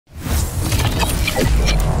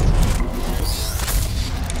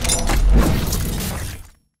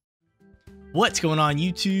What's going on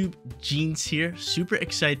YouTube? Jeans here. Super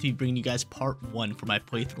excited to be bringing you guys part 1 for my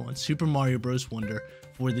playthrough on Super Mario Bros. Wonder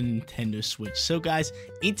for the Nintendo Switch. So guys,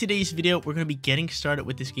 in today's video, we're going to be getting started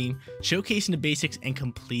with this game, showcasing the basics and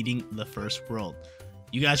completing the first world.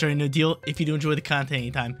 You guys already know the deal. If you do enjoy the content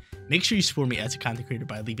anytime, make sure you support me as a content creator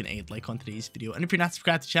by leaving a like on today's video. And if you're not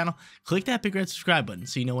subscribed to the channel, click that big red subscribe button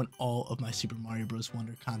so you know when all of my Super Mario Bros.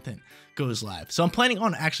 Wonder content goes live. So I'm planning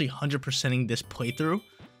on actually 100%ing this playthrough.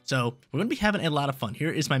 So we're going to be having a lot of fun. Here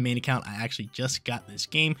is my main account. I actually just got this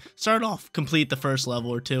game. Started off, complete the first level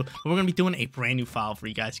or two. But we're going to be doing a brand new file for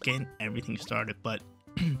you guys, getting everything started. But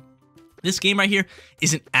this game right here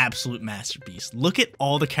is an absolute masterpiece. Look at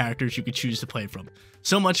all the characters you could choose to play from.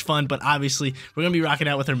 So much fun, but obviously we're going to be rocking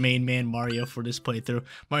out with our main man Mario for this playthrough.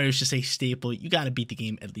 Mario's just a staple. You got to beat the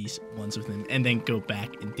game at least once with him and then go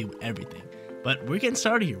back and do everything. But we're getting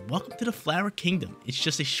started here. Welcome to the Flower Kingdom. It's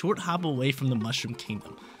just a short hop away from the Mushroom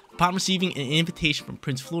Kingdom. Upon receiving an invitation from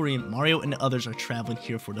Prince Florian, Mario and the others are traveling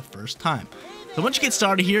here for the first time. So once you get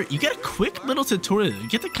started here, you get a quick little tutorial. You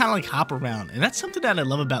get to kind of like hop around, and that's something that I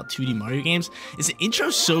love about 2D Mario games, is the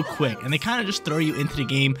intro's so quick, and they kind of just throw you into the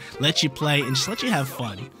game, let you play, and just let you have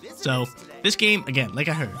fun. So this game, again, like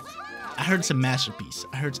I heard it's a masterpiece.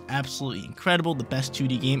 I heard it's absolutely incredible, the best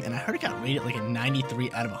 2D game, and I heard it got rated like a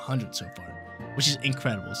 93 out of 100 so far, which is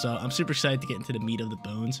incredible. So I'm super excited to get into the meat of the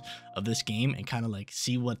bones of this game and kind of like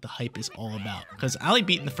see what the hype is all about. Because I only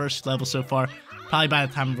beaten the first level so far. Probably by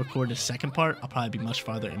the time I record the second part, I'll probably be much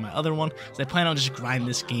farther in my other one. So I plan on just grinding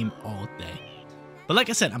this game all day. But like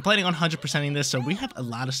I said, I'm planning on 100%ing this, so we have a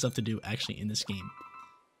lot of stuff to do actually in this game.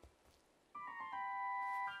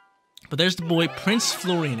 But there's the boy, Prince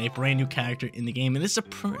Florian, a brand new character in the game. And this is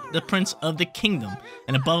the Prince of the Kingdom.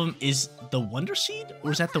 And above him is the Wonder Seed?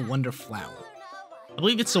 Or is that the Wonder Flower? I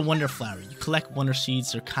believe it's the Wonder Flower. You collect Wonder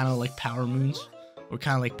Seeds. They're kind of like Power Moons. Or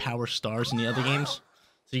kind of like Power Stars in the other games.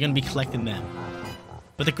 So you're going to be collecting them.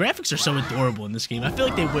 But the graphics are so adorable in this game. I feel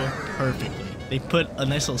like they work perfectly. They put a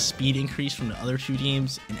nice little speed increase from the other two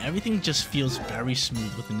games. And everything just feels very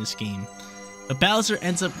smooth within this game. But Bowser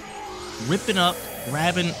ends up ripping up,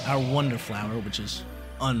 grabbing our Wonder Flower, which is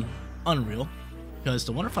unreal. Because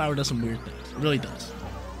the Wonder Flower does some weird things. It really does.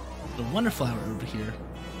 The Wonder Flower over here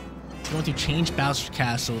is going to change Bowser's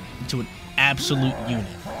Castle into an absolute unit.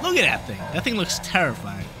 Look at that thing. That thing looks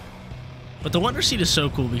terrifying. But the Wonder Seed is so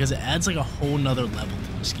cool because it adds like a whole nother level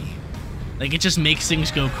to this game. Like, it just makes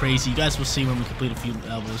things go crazy. You guys will see when we complete a few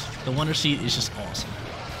levels. The Wonder Seed is just awesome.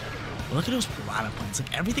 But look at those piranha plants.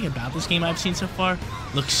 Like, everything about this game I've seen so far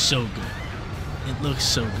looks so good. It looks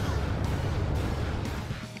so good.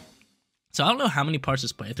 So I don't know how many parts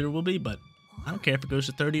this playthrough will be, but I don't care if it goes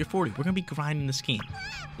to 30 or 40. We're going to be grinding this game.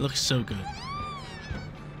 It looks so good.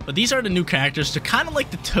 But these are the new characters. They're kind of like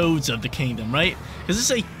the Toads of the kingdom, right? Because this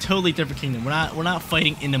is a totally different kingdom. We're not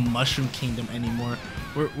fighting in the Mushroom Kingdom anymore.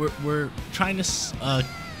 We're trying to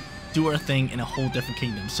do our thing in a whole different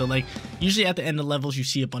kingdom. So like, usually at the end of levels, you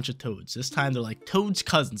see a bunch of Toads. This time they're like Toad's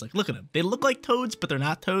cousins. Like, look at them. They look like Toads, but they're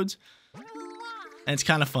not Toads. And it's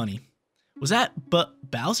kind of funny. Was that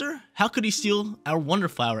Bowser? How could he steal our Wonder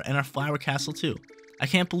Flower and our Flower Castle too? I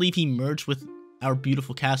can't believe he merged with our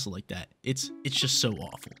beautiful castle like that. It's just so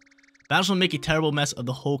awful. Bowser will make a terrible mess of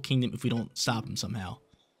the whole kingdom if we don't stop him somehow.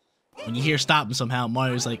 When you hear stop him somehow,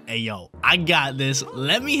 Mario's like, hey yo, I got this.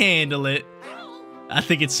 Let me handle it. I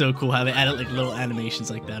think it's so cool how they added like little animations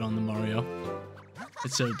like that on the Mario.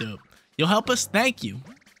 It's so dope. You'll help us? Thank you.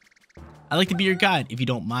 I'd like to be your guide. If you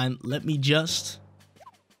don't mind, let me just...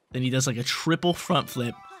 Then he does like a triple front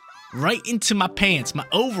flip right into my pants, my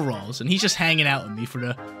overalls, and he's just hanging out with me for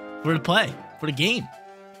the game.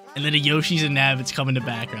 And then the Yoshis and Nabbits come in the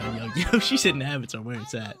background. Yo, Yoshis and Nabbits are where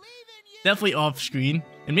it's at. Definitely off screen,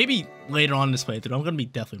 and maybe later on in this playthrough, I'm gonna be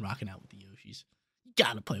definitely rocking out with the Yoshis. You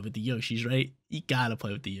gotta play with the Yoshis, right? You gotta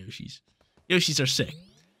play with the Yoshis. Yoshis are sick.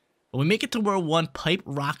 But we make it to World 1, Pipe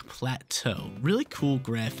Rock Plateau. Really cool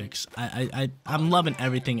graphics. I'm loving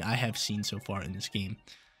everything I have seen so far in this game.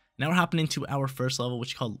 Now we're hopping into our first level, which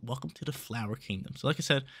is called Welcome to the Flower Kingdom. So like I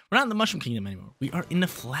said, we're not in the Mushroom Kingdom anymore. We are in the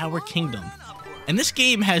Flower Kingdom. And this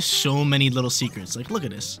game has so many little secrets. Like, look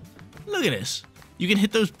at this. Look at this. You can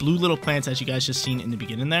hit those blue little plants as you guys just seen in the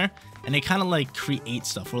beginning there. And they kind of like create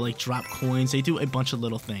stuff or like drop coins. They do a bunch of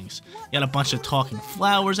little things. You got a bunch of talking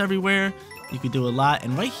flowers everywhere. You could do a lot.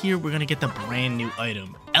 And right here, we're going to get the brand new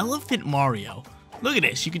item. Elephant Mario. Look at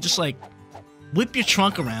this. You could just like whip your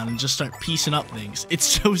trunk around and just start piecing up things. It's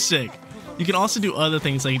so sick. You can also do other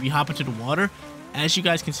things, like if you hop into the water, as you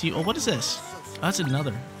guys can see. Oh, what is this? Oh, that's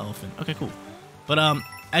another elephant. Okay, cool. But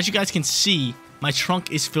as you guys can see, my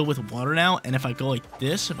trunk is filled with water now, and if I go like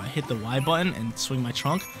this, if I hit the Y button and swing my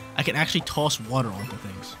trunk, I can actually toss water onto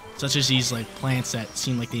things, such as these like plants that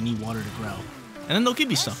seem like they need water to grow. And then they'll give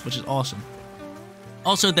you stuff, which is awesome.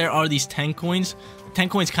 Also, there are these 10 coins. 10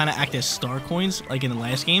 coins kind of act as star coins, like in the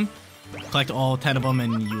last game. Collect all 10 of them,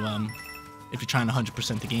 and you, if you're trying to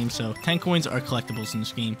 100% the game. So 10 coins are collectibles in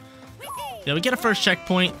this game. Yeah, we get a first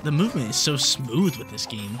checkpoint. The movement is so smooth with this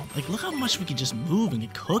game. Like, look how much we can just move and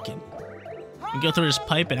get cooking. We go through this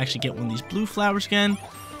pipe and actually get one of these blue flowers again.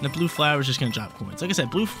 And the blue flowers just gonna drop coins. Like I said,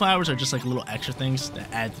 blue flowers are just like little extra things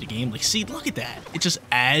that add to the game. Like, see, look at that. It just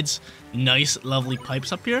adds nice, lovely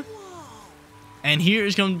pipes up here. And here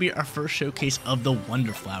is going to be our first showcase of the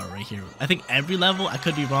Wonder Flower right here. I think every level, I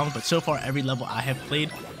could be wrong, but so far every level I have played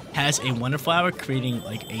has a Wonder Flower, creating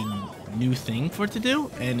like a new thing for it to do,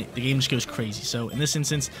 and the game just goes crazy. So in this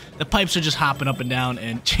instance, the pipes are just hopping up and down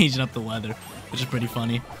and changing up the weather, which is pretty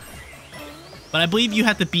funny. But I believe you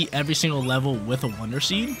have to beat every single level with a Wonder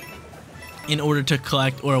Seed in order to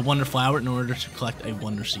collect, or a Wonder Flower in order to collect a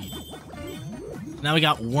Wonder Seed. Now we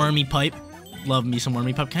got Wormy Pipe. Love me some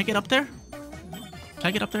Wormy Pipe. Can I get up there? Can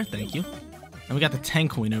I get up there? Thank you. And we got the 10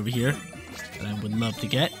 coin over here that I would love to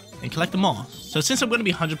get and collect them all. So since I'm going to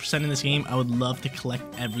be 100% in this game, I would love to collect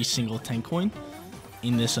every single 10 coin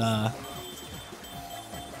in this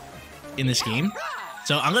game.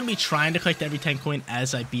 So I'm going to be trying to collect every 10 coin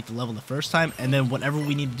as I beat the level the first time, and then whatever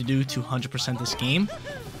we need to do to 100% this game,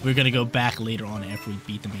 we're going to go back later on after we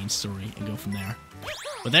beat the main story and go from there.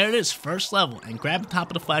 But there it is, first level, and grab the top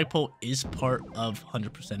of the flagpole is part of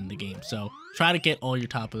 100% in the game. So try to get all your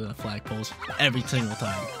top of the flagpoles every single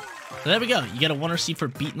time. So there we go, you get a Wonder Seed for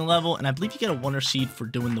beating the level, and I believe you get a Wonder Seed for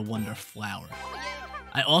doing the Wonder Flower.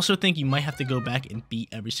 I also think you might have to go back and beat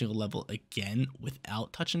every single level again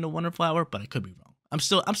without touching the Wonder Flower, but I could be wrong. I'm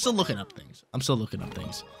still looking up things.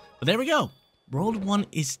 But there we go, World 1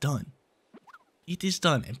 is done. It is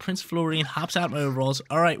done, and Prince Florian hops out my overalls.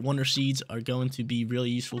 All right, Wonder Seeds are going to be really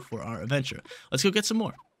useful for our adventure. Let's go get some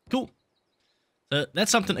more. Cool. So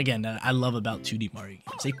that's something, again, that I love about 2D Mario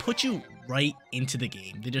games. They put you right into the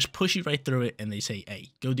game. They just push you right through it, and they say, hey,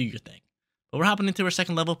 go do your thing. But we're hopping into our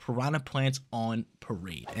second level, Piranha Plants on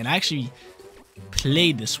Parade. And I actually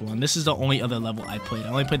played this one. This is the only other level I played. I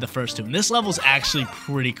only played the first two, and this level is actually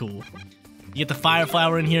pretty cool. You get the Fire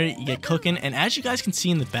Flower in here, you get cooking, and as you guys can see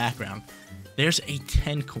in the background, there's a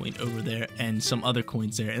 10 coin over there and some other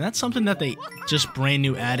coins there. And that's something that they just brand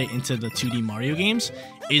new added into the 2D Mario games,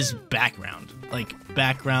 is background. Like,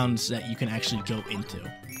 backgrounds that you can actually go into.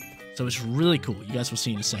 So it's really cool. You guys will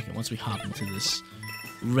see in a second once we hop into this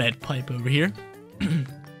red pipe over here.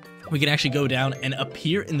 We can actually go down and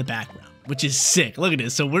appear in the background, which is sick. Look at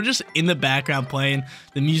this. So we're just in the background playing.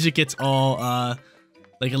 The music gets all,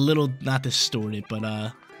 like a little, not distorted, but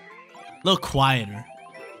a little quieter.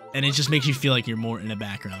 And it just makes you feel like you're more in the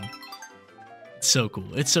background. It's so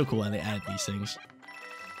cool. It's so cool how they added these things.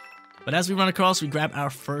 But as we run across, we grab our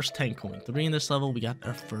first 10 coin. 3 in this level, we got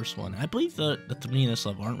our first one. I believe the 3 in this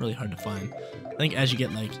level aren't really hard to find. I think as you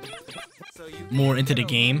get, like, more into the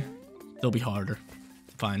game, they'll be harder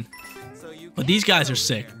to find. But these guys are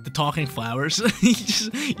sick. The talking flowers.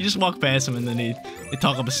 you just walk past them and then they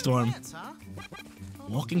talk up a storm.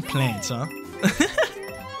 Walking plants, huh?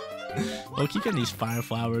 Well, keep getting these fire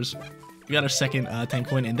flowers. We got our second 10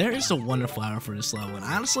 coin, and there is a Wonder Flower for this level. And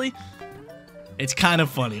honestly, it's kind of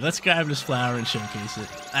funny. Let's grab this flower and showcase it.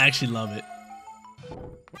 I actually love it.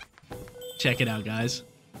 Check it out, guys.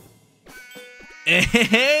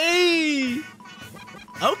 Hey!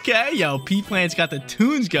 Okay, yo, P-Plant's got the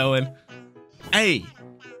tunes going. Hey!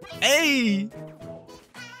 Hey!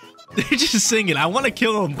 They're just singing. I want to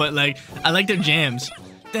kill them, but, like, I like their jams.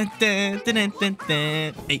 Dun, dun, dun, dun, dun,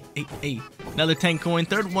 dun. Hey, hey, hey. Another 10 coin.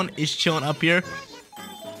 Third one is chilling up here.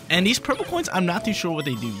 And these purple coins, I'm not too sure what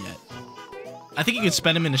they do yet. I think you can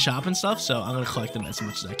spend them in the shop and stuff, so I'm going to collect them as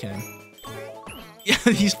much as I can. Yeah,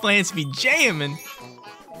 these plants be jamming.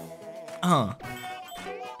 Yo,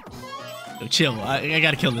 chill. I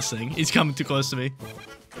got to kill this thing. He's coming too close to me.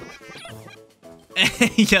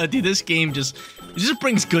 Yo, dude, this game just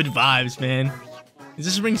brings good vibes, man. It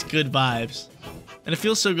just brings good vibes. And it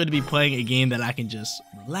feels so good to be playing a game that I can just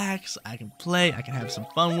relax, I can play, I can have some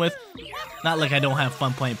fun with. Not like I don't have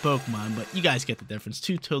fun playing Pokemon, but you guys get the difference.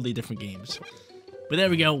 2 totally different games. But there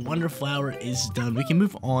we go, Wonder Flower is done. We can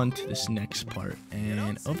move on to this next part.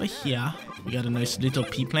 And over here, we got a nice little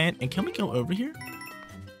pea plant. And can we go over here?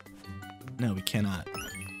 No, we cannot.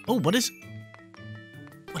 Oh, what is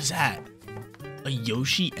that? A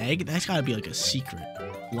Yoshi egg? That's gotta be like a secret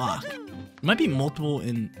lock. It might be multiple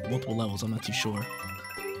levels, I'm not too sure.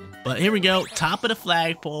 But here we go, top of the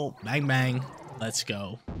flagpole, bang bang. Let's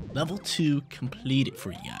go. Level 2 completed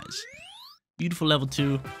for you guys. Beautiful level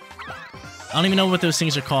 2. I don't even know what those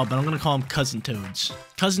things are called, but I'm going to call them Cousin Toads.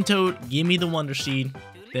 Cousin Toad, give me the Wonder Seed.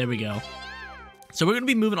 There we go. So we're going to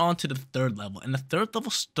be moving on to the 3rd level. And the 3rd level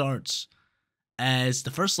starts as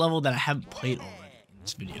the first level that I haven't played already in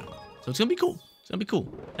this video. So it's going to be cool. It's going to be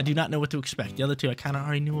cool. I do not know what to expect. The other two, I kind of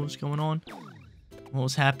already knew what was going on. What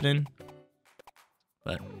was happening.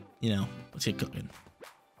 But, you know, let's get cooking.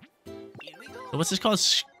 So what's this called?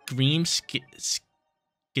 Scram Skedaddlers?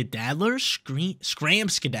 Scram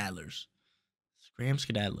Skedaddlers. Scram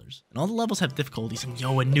Skedaddlers. And all the levels have difficulties. And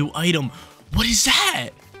yo, a new item. What is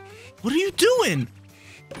that? What are you doing?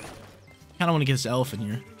 I kind of want to get this elephant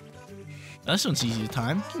here. Oh, this one's easy to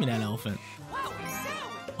time. Give me that elephant.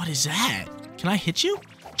 What is that? Can I hit you?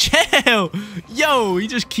 Chill! Yo, he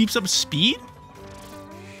just keeps up speed?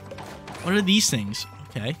 What are these things?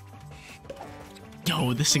 Okay.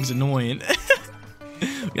 Yo, this thing's annoying.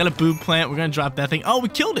 We got a boob plant. We're gonna drop that thing. Oh, we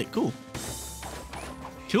killed it. Cool.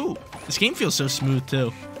 Cool. This game feels so smooth,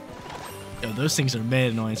 too. Yo, those things are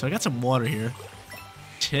mad annoying. So I got some water here.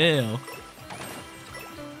 Chill.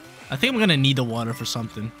 I think I'm gonna need the water for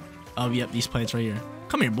something. Oh, yep, these plants right here.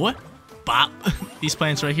 Come here, boy. Bop. These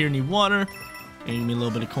plants right here need water. And give me a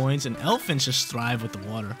little bit of coins. And elephants just thrive with the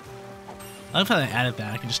water. I love how they added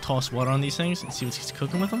that. I can just toss water on these things and see what he's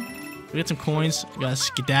cooking with them. We got some coins. We got a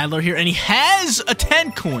Skedaddler here. And he has a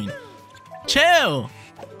 10 coin. Chill.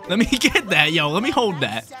 Let me get that. Yo, let me hold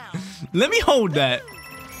that. Let me hold that.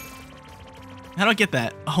 How do I get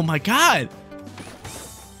that? Oh, my God.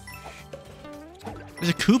 There's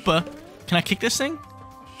a Koopa. Can I kick this thing?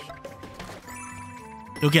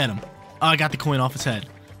 Go get him. Oh, I got the coin off his head.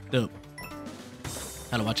 Dope.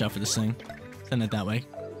 Gotta watch out for this thing. Send it that way.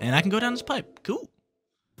 And I can go down this pipe. Cool.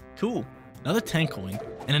 Cool. Another 10 coin.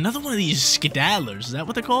 And another one of these Skedaddlers. Is that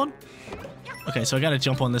what they're called? Okay, so I gotta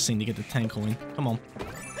jump on this thing to get the 10 coin. Come on.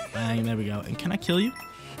 Bang, there we go. And can I kill you?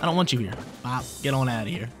 I don't want you here. Bop. Get on out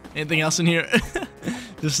of here. Anything else in here?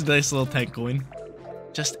 Just a nice little 10 coin.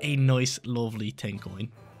 Just a nice, lovely 10 coin.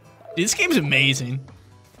 Dude, this game's amazing.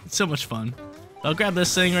 It's so much fun. I'll grab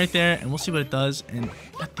this thing right there, and we'll see what it does. And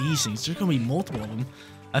got these things. There's gonna be multiple of them.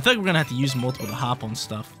 I feel like we're gonna have to use multiple to hop on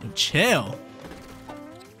stuff. But chill.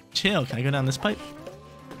 Chill. Can I go down this pipe?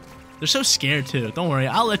 They're so scared, too. Don't worry.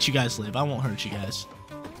 I'll let you guys live. I won't hurt you guys.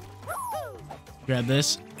 Grab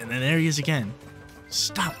this, and then there he is again.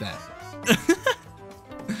 Stop that.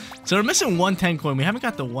 So we're missing one 10 coin. We haven't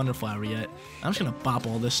got the Wonder Flower yet. I'm just gonna bop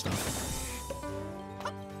all this stuff.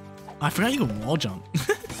 Oh, I forgot you can wall jump.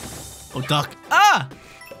 Oh, duck. Ah!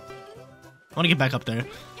 I want to get back up there.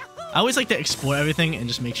 I always like to explore everything and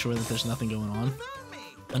just make sure that there's nothing going on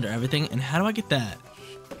under everything. And how do I get that?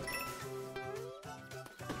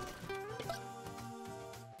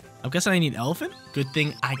 I'm guessing I need elephant? Good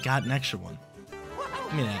thing I got an extra one.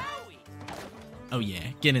 Give me that. Oh, yeah.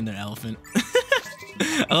 Get in there, elephant.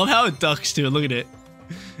 I love how it ducks, too. Look at it.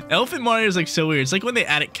 Elephant Mario is like so weird. It's like when they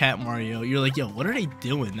added Cat Mario, you're like, yo, what are they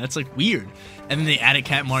doing? That's like weird. And then they added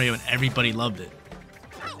Cat Mario and everybody loved it.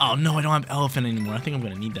 Oh no, I don't have elephant anymore. I think I'm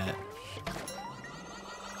gonna need that.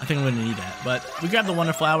 But we grabbed the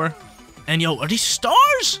Wonder Flower. And yo, are these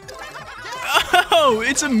stars? Oh,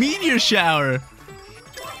 it's a meteor shower.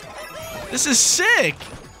 This is sick.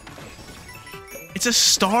 It's a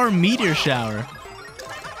star meteor shower.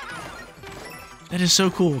 That is so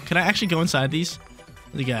cool. Can I actually go inside these?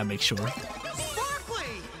 We gotta make sure.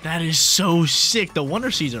 That is so sick. The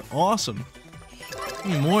Wonder Seeds are awesome.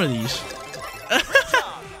 Give me more of these.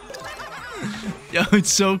 Yo,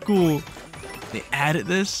 it's so cool. They added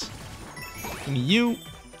this. Give me you.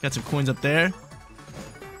 Got some coins up there.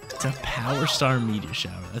 It's a Power Star Meteor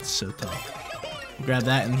Shower. That's so tough. Grab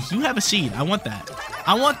that, and you have a seed. I want that.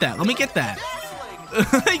 I want that. Let me get that.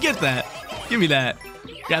 Let me get that. Give me that.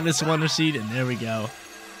 Grab this Wonder Seed, and there we go.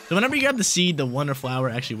 So whenever you grab the seed, the Wonder Flower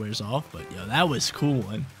actually wears off. But, yo, that was a cool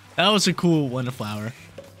one. That was a cool Wonder Flower.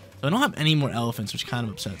 So I don't have any more elephants, which kind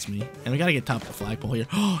of upsets me. And we got to get top of the flagpole here.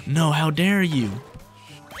 Oh, no, how dare you?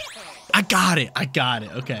 I got it. I got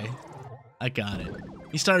it. Okay. I got it.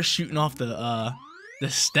 He started shooting off the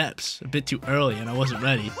steps a bit too early, and I wasn't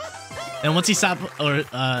ready. And once he stopped or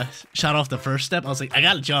shot off the first step, I was like, I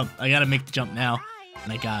got to jump. I got to make the jump now.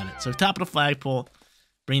 And I got it. So top of the flagpole,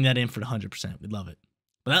 bring that in for the 100%. We'd love it.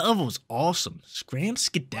 But that level was awesome. Scram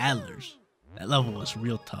Skedaddlers. That level was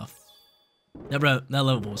real tough. That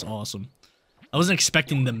level was awesome. I wasn't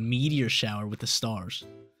expecting the meteor shower with the stars.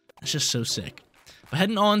 That's just so sick. But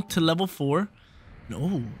heading on to level 4.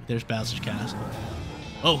 Oh, there's Bowser's Castle.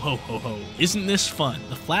 Oh, ho, ho, ho. Isn't this fun?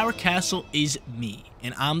 The Flower Castle is me.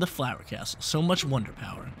 And I'm the Flower Castle. So much wonder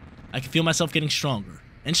power. I can feel myself getting stronger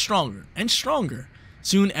and stronger and stronger.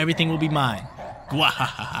 Soon everything will be mine.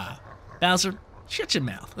 Gwahahaha. Bowser, shut your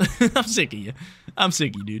mouth. I'm sick of you. I'm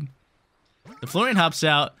sick of you, dude. The Florian hops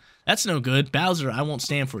out. That's no good. Bowser, I won't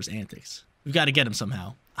stand for his antics. We've got to get him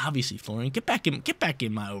somehow. Obviously, Florian, get back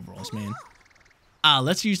in my overalls, man.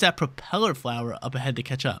 Let's use that propeller flower up ahead to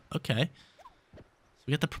catch up. Okay. So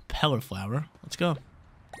we got the propeller flower. Let's go.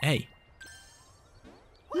 Hey.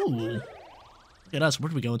 Ooh. Look at us. Where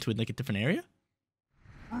do we go into? Like a different area?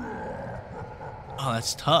 Oh,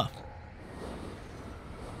 that's tough.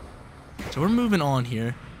 So we're moving on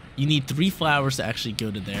here. You need 3 flowers to actually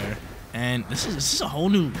go to there. And this is a whole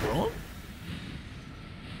new world?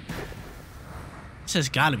 This has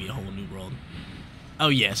got to be a whole new world. Oh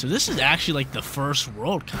yeah, so this is actually like the first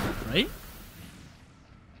world kind of, right?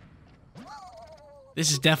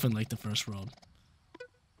 This is definitely like the first world.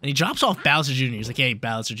 And he drops off Bowser Jr. He's like, hey,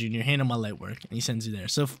 Bowser Jr., handle my light work. And he sends you there.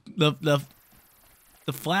 So the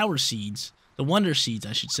flower seeds, the wonder seeds,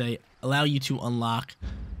 I should say, allow you to unlock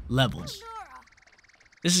levels.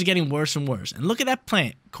 This is getting worse and worse. And look at that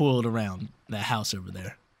plant coiled around that house over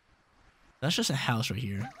there. That's just a house right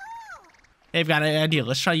here. Hey, I've got an idea.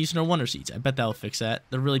 Let's try using our wonder seeds. I bet that will fix that.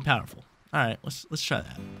 They're really powerful. All right, let's try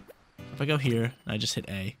that. If I go here and I just hit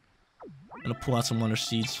A, I'm gonna pull out some wonder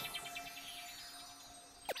seeds,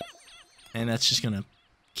 and that's just gonna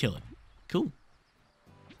kill it. Cool.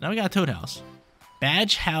 Now we got a Toad House,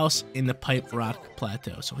 Badge House in the Pipe Rock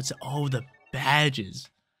Plateau. So it's the badges.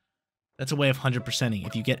 That's a way of 100%ing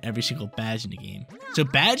if you get every single badge in the game. So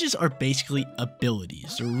badges are basically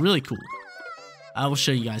abilities. They're really cool. I will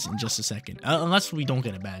show you guys in just a second. Unless we don't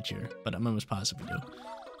get a badge here, but I'm almost positive we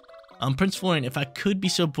do. Prince Florian, if I could be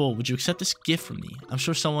so bold, would you accept this gift from me? I'm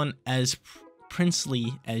sure someone as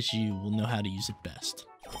princely as you will know how to use it best.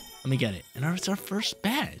 Let me get it. And it's our first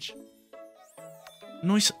badge.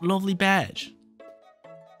 Nice, lovely badge.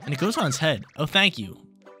 And it goes on its head. Oh, thank you.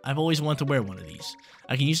 I've always wanted to wear one of these.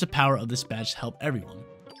 I can use the power of this badge to help everyone.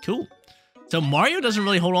 Cool. So Mario doesn't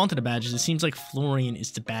really hold on to the badges. It seems like Florian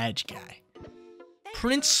is the badge guy.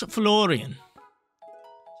 Prince Florian.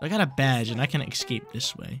 So I got a badge and I can escape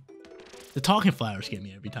this way. The talking flowers get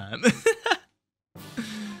me every time.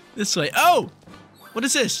 This way. Oh! What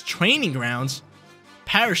is this? Training grounds?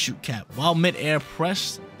 Parachute cap. While mid-air,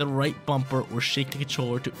 press the right bumper or shake the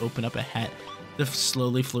controller to open up a hat to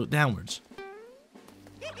slowly float downwards.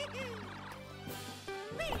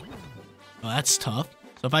 Oh, that's tough.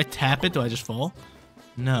 So if I tap it, do I just fall?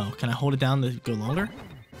 No. Can I hold it down to go longer?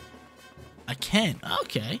 I can.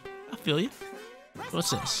 Okay. I feel you. What's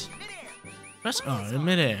this? Press R in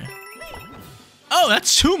midair. Oh,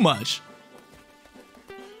 that's too much.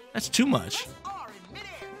 That's too much.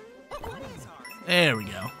 There we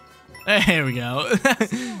go. There we go.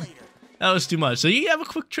 That was too much. So you have a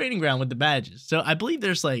quick training ground with the badges. So I believe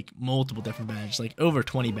there's like multiple different badges, like over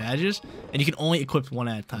 20 badges, and you can only equip one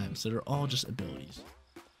at a time. So they're all just abilities.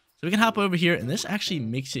 So we can hop over here, and this actually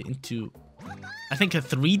makes it into, I think, a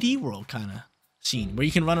 3D world kind of scene where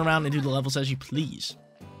you can run around and do the levels as you please.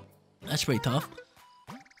 That's pretty tough.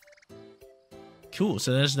 Cool.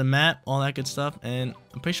 So there's the map, all that good stuff, and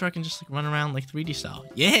I'm pretty sure I can just like run around like 3D style.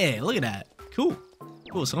 Yeah, look at that. Cool.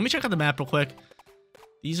 Cool. So let me check out the map real quick.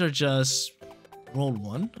 These are just World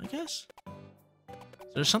 1, I guess.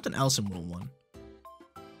 So there's something else in World 1.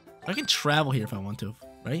 I can travel here if I want to,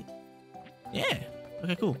 right? Yeah.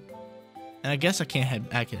 Okay, cool. And I guess I can't head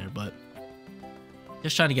back there, but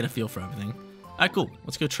just trying to get a feel for everything. Alright, cool.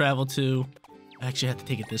 Let's go travel to... I actually have to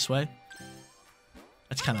take it this way.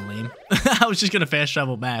 That's kind of lame. I was just going to fast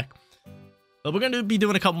travel back. But we're going to be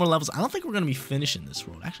doing a couple more levels. I don't think we're going to be finishing this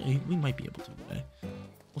world. Actually, we might be able to today.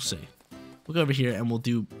 We'll see. We'll go over here and we'll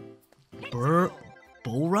do...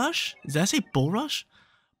 Bull Rush? Did I say Bull Rush?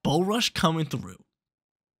 Bull Rush coming through.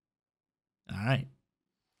 Alright.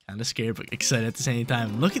 Kind of scared but excited at the same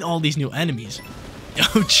time. Look at all these new enemies.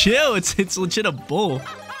 Yo, chill. It's legit a bull.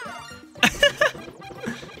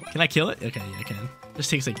 Can I kill it? Okay, yeah, I can. This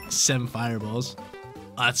takes like 7 fireballs.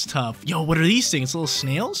 Oh, that's tough. Yo, what are these things? Little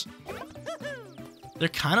snails? They're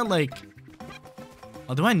kind of like...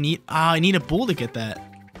 Oh, do I need... I need a bull to get that.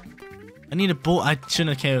 I need a bull. I shouldn't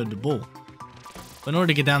have carried the bull. But in order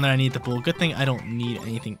to get down there, I need the bull. Good thing I don't need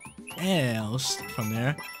anything else from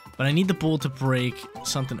there. But I need the bull to break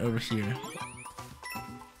something over here.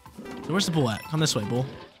 So where's the bull at? Come this way, bull.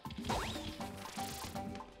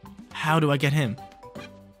 How do I get him?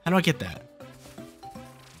 How do I get that?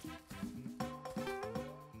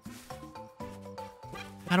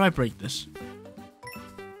 How do I break this?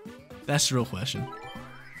 That's the real question.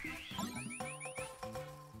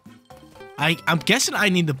 I'm guessing I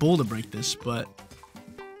need the bull to break this, but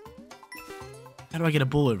How do I get a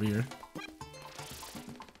bull over here?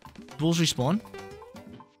 Bulls respawn?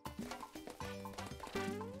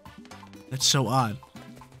 That's so odd.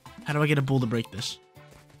 How do I get a bull to break this?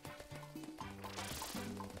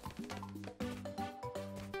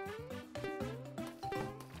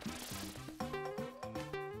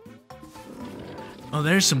 Oh,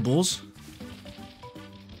 there's some bulls.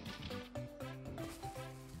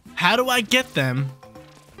 How do I get them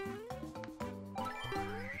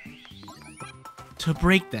to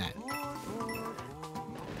break that?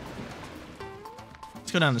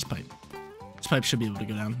 Let's go down this pipe. This pipe should be able to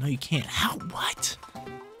go down. No, you can't. How? What?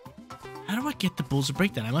 How do I get the bulls to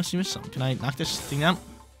break that? I must have missed something. Can I knock this thing out?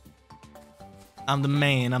 I'm the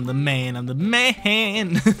man. I'm the man. I'm the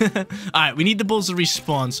man. Alright, we need the bulls to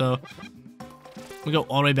respawn, so we go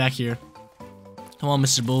all the way back here. Come on,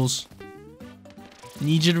 Mr. Bulls.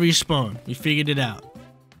 Need you to respawn. We figured it out.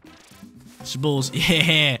 Mr. Bulls.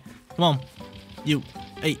 Yeah. Come on. You.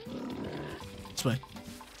 Hey. This way.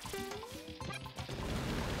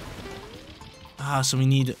 Ah, so we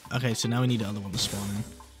need... Okay, so now we need the other one to spawn in.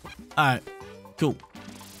 Alright. Cool.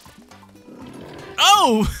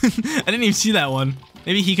 Oh! I didn't even see that one.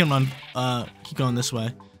 Maybe he can run. Keep going this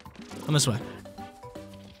way. Come this way.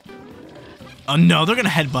 Oh no, they're gonna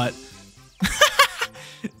headbutt.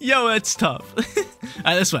 Yo, that's tough.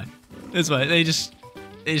 Alright, this way. This way. They just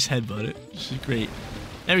headbutt it. Which is great.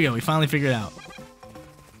 There we go. We finally figured it out.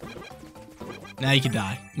 Now you can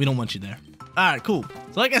die. We don't want you there. Alright, cool.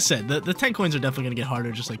 So like I said, the 10 coins are definitely gonna get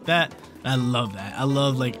harder just like that. And I love that. I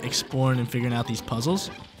love like exploring and figuring out these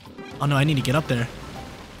puzzles. Oh no, I need to get up there.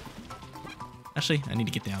 Actually, I need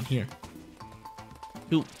to get down here.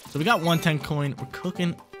 Cool. So we got 1 10 coin. We're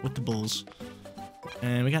cooking with the bulls.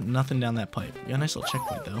 And we got nothing down that pipe. We got a nice little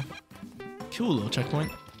checkpoint though. Cool little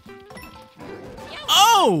checkpoint.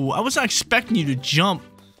 Oh! I was not expecting you to jump.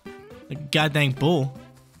 Like god dang bull.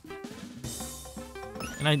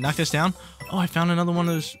 Can I knock this down? Oh, I found another one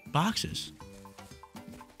of those boxes.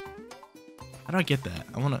 How do I get that?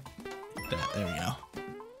 I want to get that. There we go.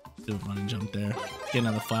 Do a run and jump there. Get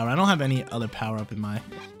another flower. I don't have any other power up in my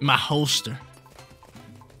holster.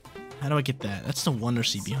 How do I get that? That's the wonder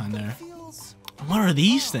seed behind there. What are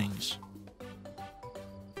these things?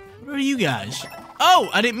 What are you guys? Oh,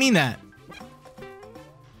 I didn't mean that.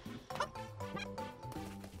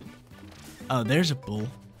 Oh, there's a bull.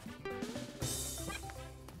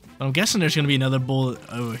 I'm guessing there's going to be another bull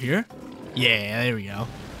over here. Yeah, there we go.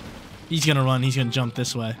 He's going to run. He's going to jump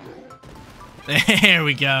this way. There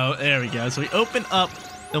we go. There we go. So we open up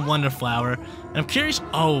the Wonder Flower. And I'm curious.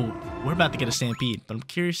 Oh, we're about to get a stampede. But I'm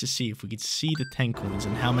curious to see if we could see the 10 coins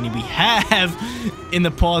and how many we have in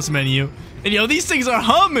the pause menu. And yo, these things are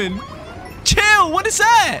humming. Chill. What is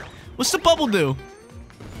that? What's the bubble do?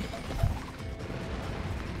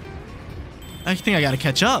 I think I got to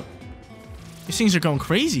catch up. These things are going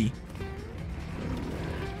crazy.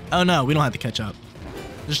 Oh no, we don't have to catch up.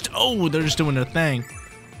 Oh, they're just doing their thing.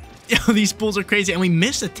 Yo, these bulls are crazy. And we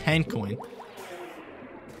missed a 10 coin.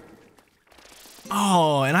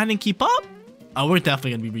 Oh, and I didn't keep up? Oh, we're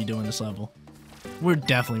definitely going to be redoing this level. We're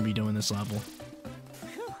definitely redoing this level.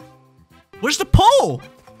 Where's the pole?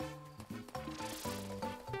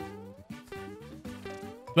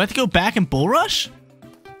 Do I have to go back and bull rush?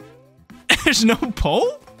 There's no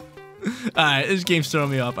pole? Alright, this game's throwing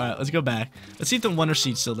me off. Alright, let's go back. Let's see if the Wonder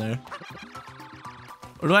Seed's still there.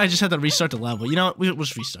 Or do I just have to restart the level? You know what? We'll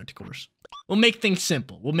just restart the course. We'll make things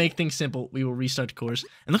simple. We'll make things simple. We will restart the course.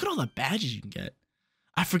 And look at all the badges you can get.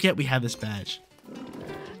 I forget we have this badge.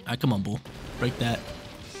 Alright, come on, bull. Break that.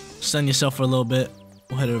 Stun yourself for a little bit.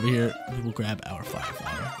 We'll head over here. We will grab our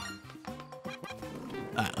firefighter.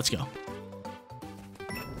 Alright, let's go.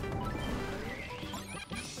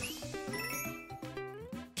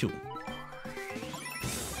 Cool.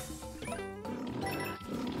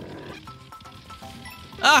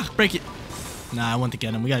 Ah, break it. Nah, I want to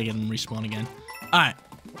get him. We gotta get him respawn again. Alright.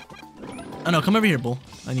 Oh no, come over here, bull.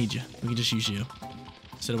 I need you. We can just use you.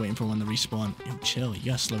 Instead of waiting for one to respawn. Yo, chill. You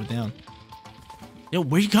gotta slow it down. Yo,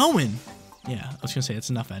 where you going? Yeah, I was gonna say, that's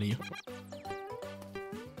enough out of you.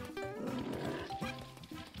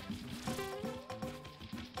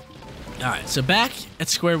 Alright, so back at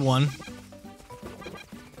square one.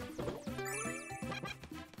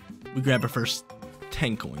 We grab our first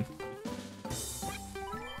 10 coin.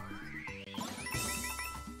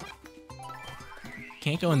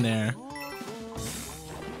 Can't go in there.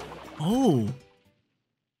 Oh.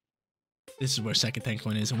 This is where second 10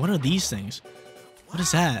 coin is. And what are these things? What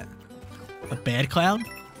is that? A bad cloud?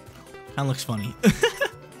 Kinda looks funny.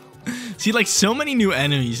 See, like, so many new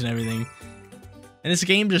enemies and everything. And this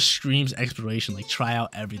game just screams exploration, like try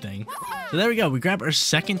out everything. So there we go. We grab our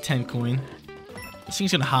second 10 coin. This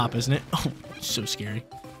thing's gonna hop, isn't it? Oh, so scary.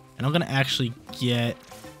 And I'm gonna actually get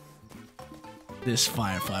this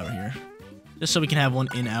fire flower here, just so we can have one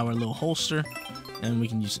in our little holster, and we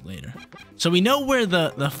can use it later. So we know where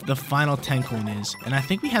the final 10 coin is, and I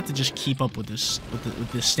think we have to just keep up with this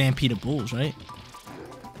stampede of bulls, right?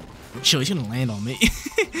 Chill, he's gonna land on me.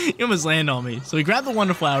 He almost landed on me. So we grab the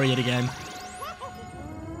wonder flower yet again.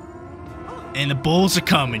 And the bulls are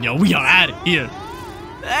coming, yo. We are at it here.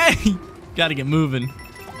 Hey! Gotta get moving.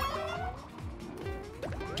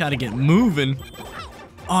 Gotta get moving.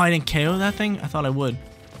 Oh, I didn't KO that thing? I thought I would.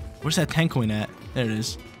 Where's that 10 coin at? There it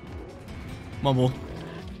is. Mumble.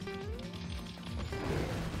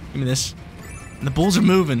 Give me this. And the bulls are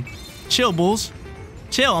moving. Chill, bulls.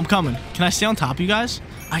 Chill, I'm coming. Can I stay on top of you guys?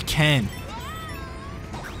 I can.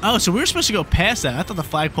 Oh, so we were supposed to go past that. I thought the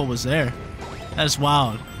flagpole was there. That is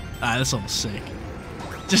wild. Ah, that's almost sick.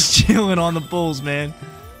 Just chilling on the bulls, man.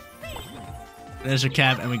 There's your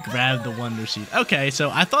cap, and we grabbed the wonder seed. Okay, so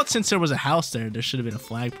I thought since there was a house there, there should have been a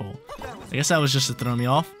flagpole. I guess that was just to throw me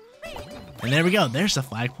off. And there we go. There's the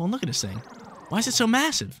flagpole. Look at this thing. Why is it so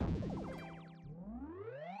massive?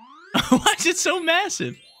 Why is it so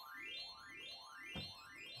massive?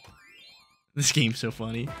 This game's so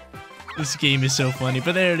funny. This game is so funny.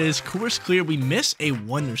 But there it is. Course clear. We miss a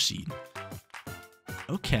wonder seed.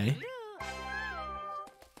 Okay.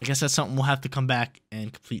 I guess that's something we'll have to come back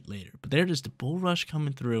and complete later. But there it is, the bull rush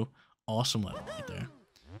coming through. Awesome level right there.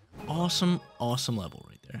 Awesome, awesome level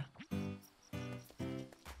right there.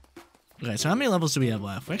 Okay, so how many levels do we have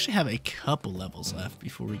left? We actually have a couple levels left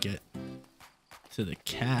before we get to the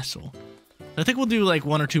castle. I think we'll do like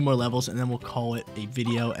 1 or 2 more levels, and then we'll call it a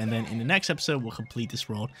video. And then in the next episode, we'll complete this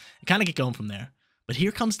world and kind of get going from there. But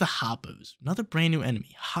here comes the Hoppos. Another brand new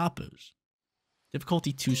enemy, Hoppos.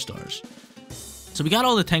 Difficulty 2 stars. So we got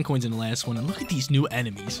all the 10 coins in the last one, and look at these new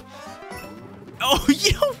enemies. Oh,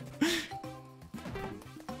 yo!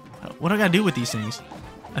 What do I gotta do with these things?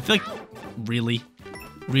 I feel like, really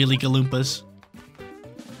Galumpas.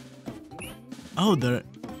 Oh, they're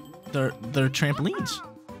trampolines.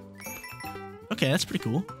 Okay, that's pretty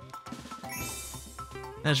cool.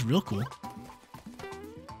 That's real cool.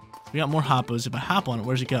 We got more Hoppos. If I hop on it,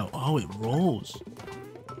 where's it go? Oh, it rolls.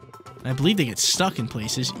 And I believe they get stuck in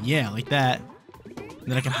places. Yeah, like that. And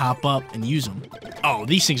then I can hop up and use them. Oh,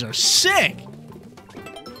 these things are sick!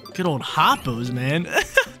 Good old Hoppos, man.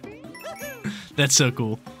 That's so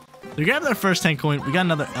cool. So we grabbed our first 10 coin. We got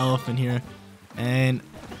another elephant here. And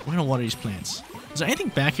we're gonna water these plants. Is there anything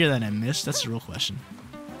back here that I missed? That's the real question.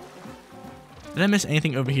 Did I miss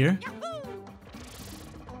anything over here?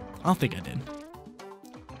 I don't think I did.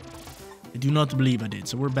 I do not believe I did.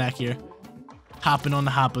 So we're back here. Hopping on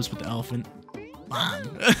the Hoppos with the elephant. Bang.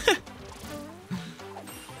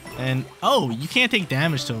 And, oh, you can't take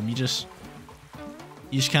damage to him. You just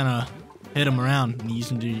kind of hit him around and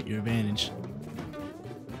use him to your advantage.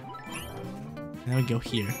 Now we go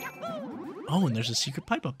here. Oh, and there's a secret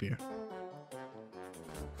pipe up here.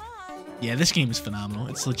 Yeah, this game is phenomenal.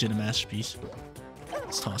 It's legit a masterpiece.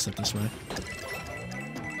 Let's toss it this way.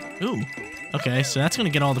 Ooh. Okay, so that's going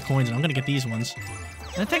to get all the coins, and I'm going to get these ones.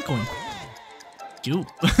 And a 10 coin. Ooh.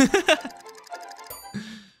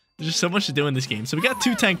 There's just so much to do in this game. So we got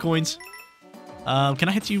 2 10 coins. Can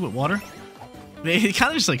I hit you with water? It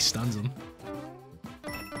kind of just like stuns them.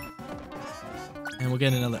 And we'll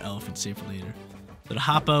get another elephant saved for later. So to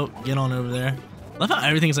hop out, get on over there. I love how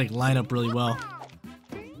everything's like lined up really well.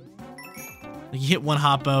 Like you hit one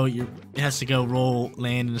hop out, it has to go roll,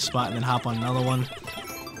 land in a spot, and then hop on another one.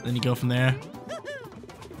 Then you go from there.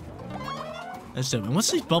 That's dope. And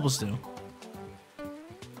what's these bubbles do?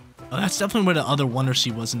 Oh, that's definitely where the other Wonder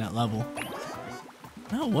Seed was in that level.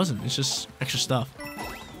 No, it wasn't. It's just extra stuff.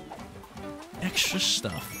 Extra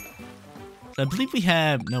stuff. So I believe we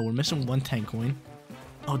have... No, we're missing 1 10 coin.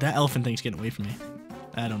 Oh, that elephant thing's getting away from me.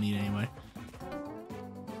 I don't need it anyway.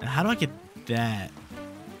 Now, how do I get that?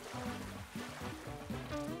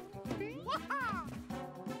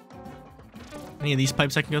 Any of these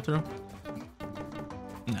pipes I can go through?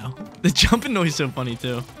 No. The jumping noise is so funny,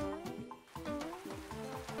 too.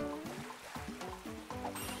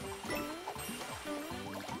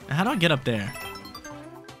 How do I get up there?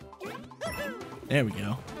 There we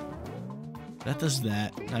go. That does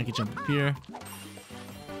that. Now I can jump up here.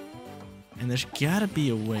 And there's gotta be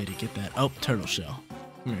a way to get that. Oh, turtle shell.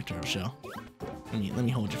 Come here, turtle shell. Let me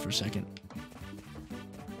hold you for a second.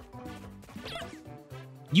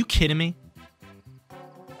 You kidding me?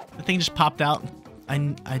 The thing just popped out. I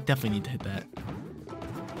definitely need to hit that.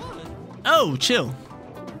 Oh, chill.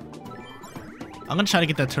 I'm gonna try to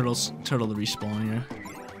get that turtle to respawn here.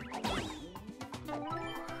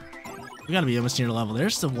 We gotta be almost near the level.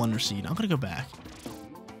 There's the wonder seed. I'm gonna go back.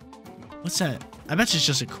 What's that? I bet it's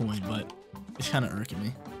just a coin, but it's kind of irking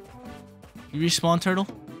me. You respawn, turtle?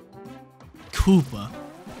 Koopa.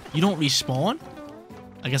 You don't respawn?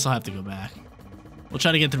 I guess I'll have to go back. We'll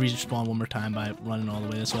try to get the respawn one more time by running all the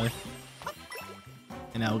way this way.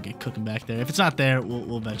 And now we'll get cooking back there. If it's not there,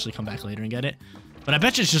 we'll eventually come back later and get it. But I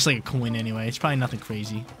bet you it's just like a coin anyway. It's probably nothing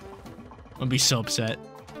crazy. I'm gonna be so upset.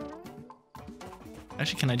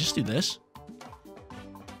 Actually, can I just do this?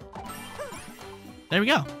 There we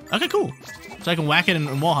go. Okay, cool. So I can whack it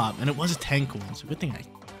and wall hop. And it was a 10 coin. So good thing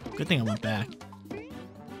I went back.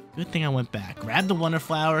 Good thing I went back. Grab the wonder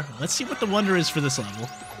flower. Let's see what the wonder is for this level.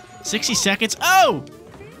 60 seconds. Oh!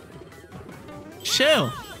 Chill.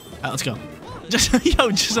 All right, let's go. Just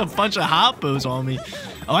a bunch of hoppos on me.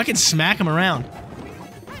 Oh, I can smack him around.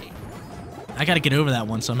 I gotta get over that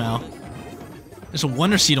one somehow. There's a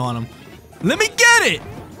wonder seed on him. Let me get it!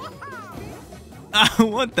 I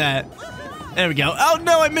want that. There we go. Oh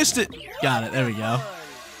no, I missed it. Got it. There we go.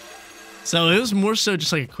 So it was more so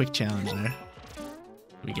just like a quick challenge there.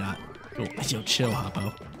 We got. Cool. Yo, chill,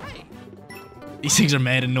 Hoppo. These things are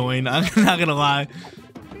mad annoying. I'm not gonna lie.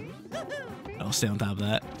 I'll stay on top of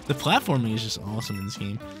that. The platforming is just awesome in this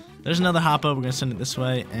game. There's another Hoppo. We're gonna send it this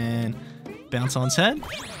way and bounce on its head.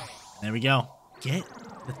 There we go. Get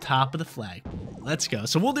the top of the flagpole. Let's go.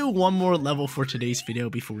 So we'll do one more level for today's video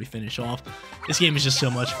before we finish off. This game is just so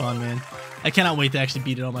much fun, man. I cannot wait to actually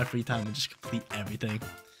beat it on my free time and just complete everything.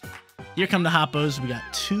 Here come the Hoppos. We got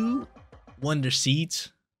 2 wonder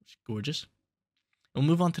seeds, which is gorgeous. We'll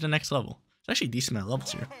move on to the next level. There's actually a decent amount of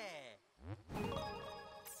levels here.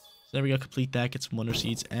 So there we go. Complete that. Get some wonder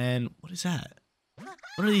seeds. And what is that?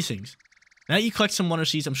 What are these things? Now that you collect some wonder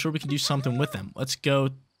seeds, I'm sure we can do something with them. Let's go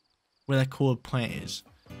where that cool plant is.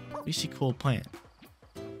 We see cool plant.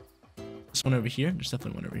 This one over here? There's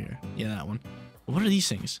definitely one over here. Yeah, that one. But what are these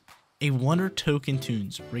things? A wonder token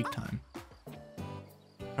tunes. Break time.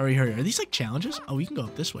 Hurry, hurry. Are these like challenges? Oh, we can go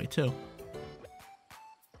up this way too.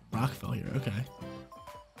 Rock fell here. Okay.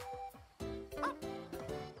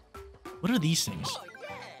 What are these things?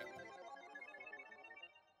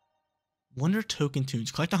 Wonder token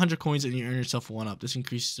tunes. Collect 100 coins and you earn yourself 1 up. This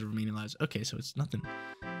increases the remaining lives. Okay, so it's nothing.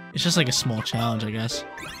 It's just like a small challenge, I guess.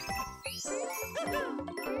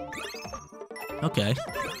 Okay. Is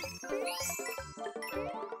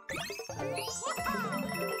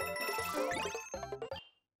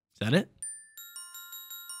that it?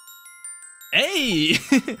 Hey!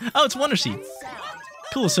 Oh, it's wonder seeds.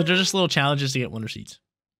 Cool, so they're just little challenges to get wonder seeds.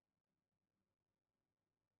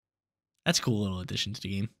 That's a cool little addition to the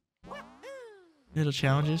game. Little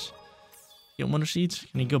challenges. Get wonder seeds.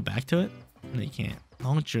 Can you go back to it? No, you can't.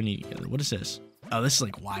 Long journey together. What is this? Oh, this is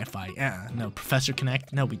like Wi-Fi. No, Professor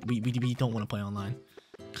Connect. No, we don't want to play online.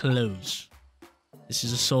 Close. This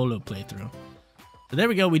is a solo playthrough. So there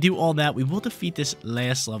we go. We do all that. We will defeat this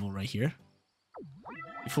last level right here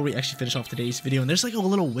before we actually finish off today's video. And there's like a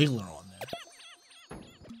little wiggler on there.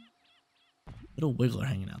 Little wiggler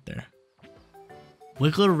hanging out there.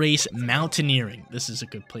 Wiggler Race Mountaineering. This is a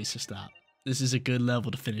good place to stop. This is a good level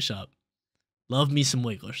to finish up. Love me some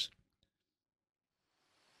wigglers.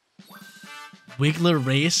 Wiggler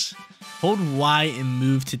Race. Hold Y and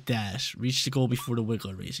move to dash. Reach the goal before the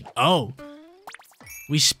Wiggler racing. Oh.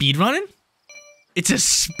 We speedrunning? It's a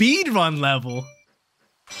speedrun level.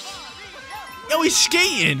 Yo, he's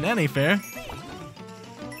skating. That ain't fair.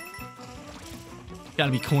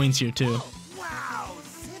 Gotta be coins here too.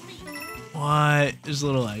 What? There's a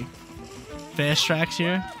little like fast tracks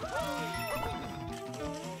here.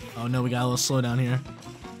 Oh no, we got a little slowdown here.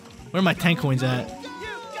 Where are my 10 coins at?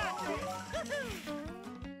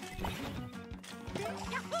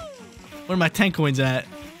 Where are my 10 coins at?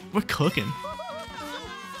 We're cooking.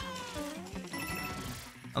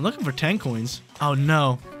 I'm looking for 10 coins. Oh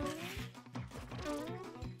no.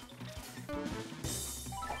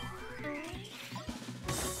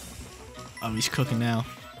 Oh, he's cooking now.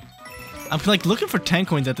 I'm like looking for 10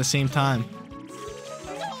 coins at the same time.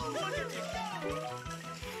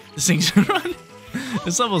 This thing's run.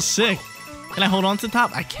 This level's sick. Can I hold on to the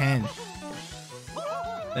top? I can.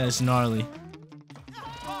 That is gnarly.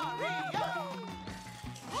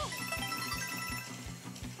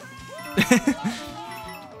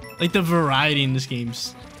 Like the variety in this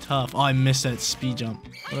game's tough. Oh, I missed that speed jump.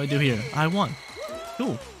 What do I do here? I won.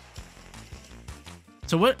 Cool.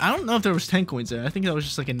 So what? I don't know if there was 10 coins there. I think that was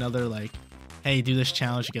just like another like, hey, do this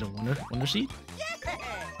challenge to get a wonder seed.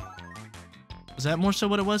 Was that more so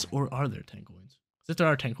what it was, or are there 10 coins? If there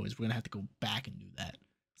are 10 coins, we're gonna have to go back and do that.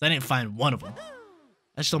 'Cause I didn't find one of them.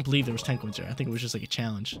 I just don't believe there was 10 coins there. I think it was just like a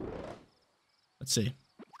challenge. Let's see.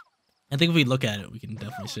 I think if we look at it, we can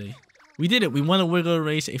definitely see. We did it. We won a Wiggler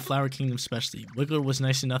race, a Flower Kingdom specialty. Wiggler was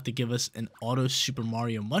nice enough to give us an Auto Super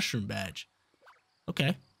Mario Mushroom badge.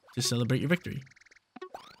 Okay. To celebrate your victory.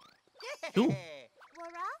 Cool.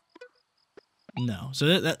 No.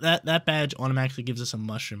 So that badge automatically gives us a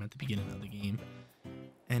mushroom at the beginning of the game.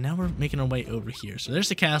 And now we're making our way over here. So there's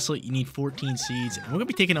the castle. You need 14 seeds. And we're going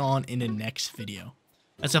to be taking it on in the next video.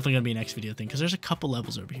 That's definitely going to be a next video thing. Because there's a couple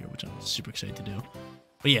levels over here, which I'm super excited to do.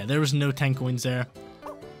 But yeah, there was no 10 coins there.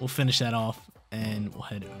 We'll finish that off. And we'll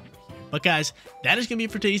head over here. But guys, that is going to be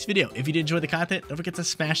it for today's video. If you did enjoy the content, don't forget to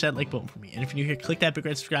smash that like button for me. And if you're new here, click that big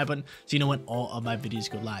red subscribe button so you know when all of my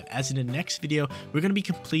videos go live. As in the next video, we're going to be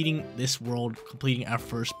completing this world, completing our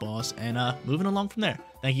first boss, and moving along from there.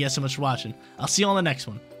 Thank you guys so much for watching. I'll see you on the next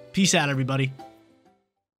one. Peace out, everybody.